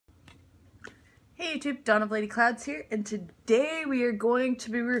Hey YouTube, Dawn of Lady Clouds here, and today we are going to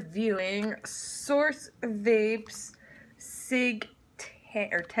be reviewing Source Vapes Sig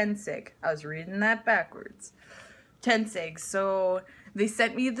 10 Sig. I was reading that backwards. 10 Sig. So they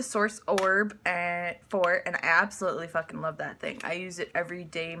sent me the Source Orb and I absolutely fucking love that thing. I use it every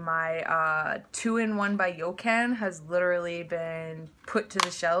day. My 2-in-1 by Yokan has literally been put to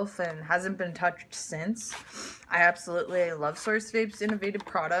the shelf and hasn't been touched since. I absolutely love Source Vapes' innovative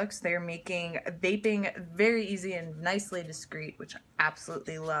products. They're making vaping very easy and nicely discreet, which I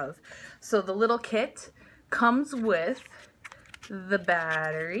absolutely love. So the little kit comes with the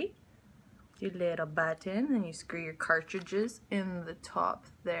battery, your little button, and you screw your cartridges in the top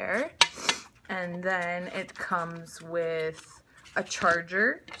there. And then it comes with a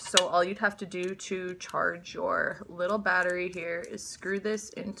charger. So all you'd have to do to charge your little battery here is screw this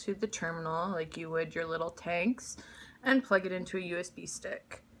into the terminal like you would your little tanks and plug it into a USB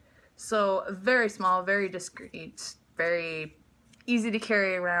stick. So very small, very discreet, very easy to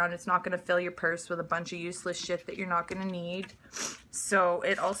carry around. It's not going to fill your purse with a bunch of useless shit that you're not going to need. So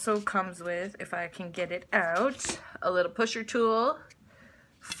it also comes with, if I can get it out, a little pusher tool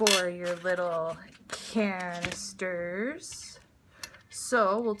for your little canisters.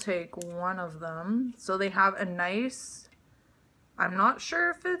 So we'll take one of them. So they have a nice, I'm not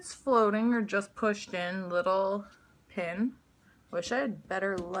sure if it's floating or just pushed in, little pin. Wish I had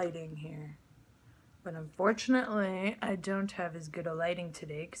better lighting here. But unfortunately, I don't have as good a lighting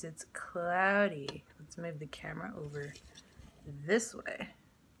today because it's cloudy. Let's move the camera over this way.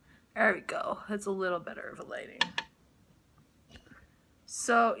 There we go. That's a little better of a lighting.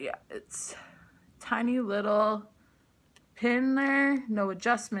 So yeah, it's tiny little pin there. No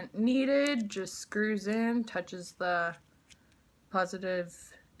adjustment needed. Just screws in, touches the positive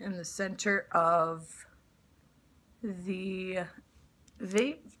in the center of the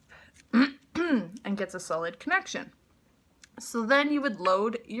vape and gets a solid connection. So then you would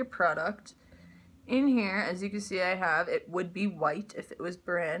load your product in here. As you can see, I have, it would be white if it was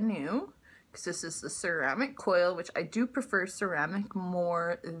brand new, because this is the ceramic coil, which I do prefer ceramic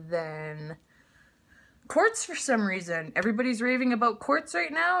more than quartz for some reason. Everybody's raving about quartz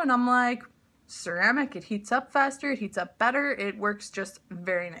right now, and I'm like, ceramic, it heats up faster, it heats up better, it works just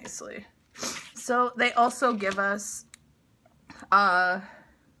very nicely. So they also give us a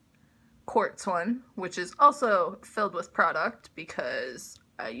quartz one, which is also filled with product because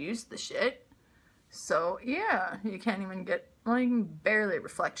I used the shit. So yeah, you can't even get, well, you can barely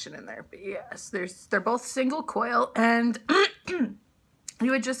reflection in there, but yes, they're both single coil, and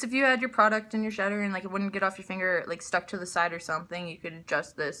you would just, if you had your product in your shutter and like it wouldn't get off your finger, like stuck to the side or something, you could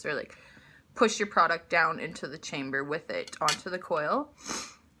adjust this or like push your product down into the chamber with it onto the coil.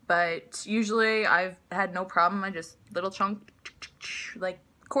 But usually I've had no problem. I just little chunk, like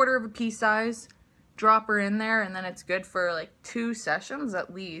quarter of a pea size, drop her in there, and then it's good for like 2 sessions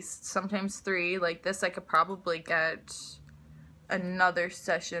at least, sometimes 3. Like this I could probably get another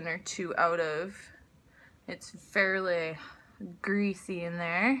session or 2 out of. It's fairly greasy in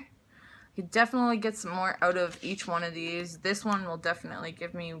there. You definitely get some more out of each one of these. This one will definitely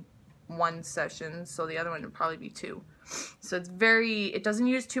give me 1 session, so the other one would probably be 2. So it's very, it doesn't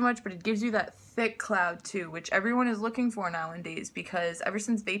use too much, but it gives you that thick cloud too, which everyone is looking for nowadays, because ever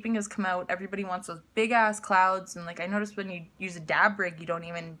since vaping has come out, everybody wants those big ass clouds. And like I noticed when you use a dab rig, you don't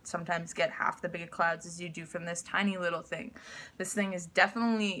even sometimes get half the big clouds as you do from this tiny little thing. This thing is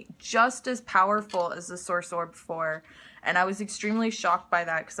definitely just as powerful as the Source Orb 4. And I was extremely shocked by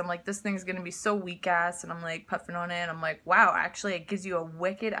that, because I'm like, this thing's going to be so weak ass, and I'm like puffing on it, and I'm like, wow, actually it gives you a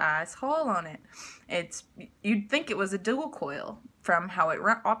wicked ass haul on it. It's, you'd think it was a dual coil from how it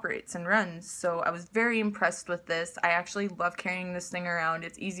operates and runs. So I was very impressed with this. I actually love carrying this thing around.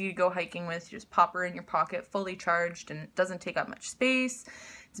 It's easy to go hiking with. You just pop her in your pocket, fully charged, and it doesn't take up much space.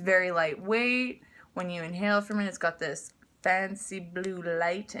 It's very lightweight. When you inhale from it, it's got this fancy blue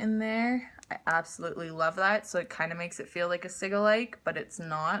light in there. I absolutely love that. So it kind of makes it feel like a cig-alike, but it's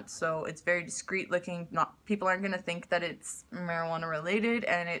not. So it's very discreet looking. Not, people aren't going to think that it's marijuana related,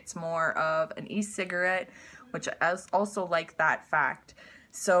 and it's more of an e-cigarette, which I also like that fact.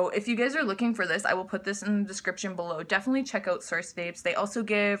 So if you guys are looking for this, I will put this in the description below. Definitely check out Source Vapes. They also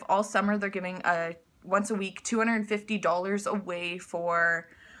give, all summer, they're giving once a week $250 away for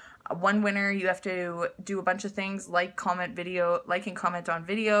one winner. You have to do a bunch of things like like and comment on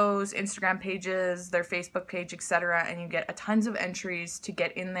videos, Instagram pages, their Facebook page, etc. And you get tons of entries to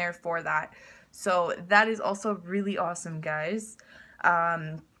get in there for that. So that is also really awesome, guys.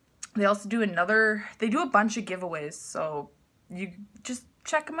 They also do they do a bunch of giveaways, so you just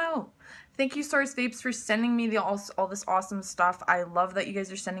check them out. Thank you, Source Vapes, for sending me all this awesome stuff. I love that you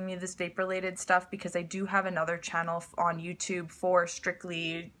guys are sending me this vape-related stuff because I do have another channel on YouTube for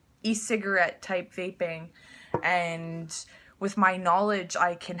strictly e-cigarette type vaping. And with my knowledge,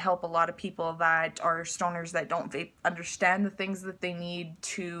 I can help a lot of people that are stoners that don't vape understand the things that they need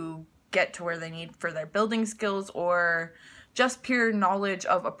to get to where they need for their building skills or just pure knowledge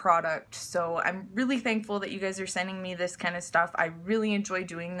of a product. So I'm really thankful that you guys are sending me this kind of stuff. I really enjoy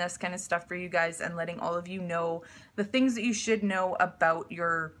doing this kind of stuff for you guys and letting all of you know the things that you should know about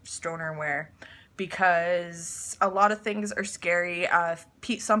your stoner wear, because a lot of things are scary.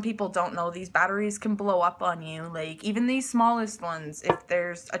 Some people don't know these batteries can blow up on you. Like even these smallest ones, if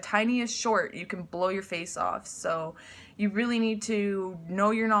there's a tiniest short, you can blow your face off. So you really need to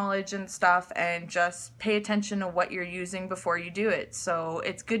know your knowledge and stuff and just pay attention to what you're using before you do it. So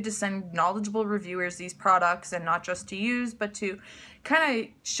it's good to send knowledgeable reviewers these products, and not just to use, but to kind of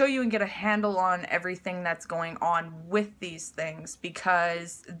show you and get a handle on everything that's going on with these things,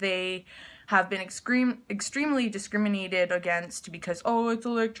 because they have been extremely discriminated against because, oh, it's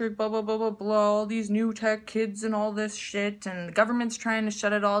electric, blah, blah, blah, blah, blah, all these new tech kids and all this shit, and the government's trying to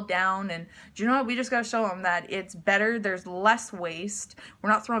shut it all down. And do you know what? We just got to show them that it's better. There's less waste. We're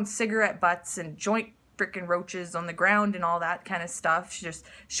not throwing cigarette butts and joint freaking roaches on the ground and all that kind of stuff, just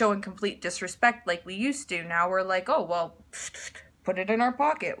showing complete disrespect like we used to. Now we're like, oh, well, put it in our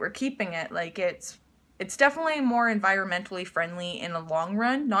pocket. We're keeping it. Like it's definitely more environmentally friendly in the long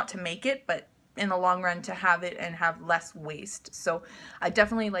run, not to make it, but in the long run to have it and have less waste. So I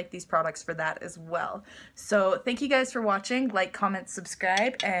definitely like these products for that as well. So thank you guys for watching. Like, comment,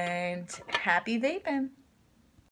 subscribe, and happy vaping.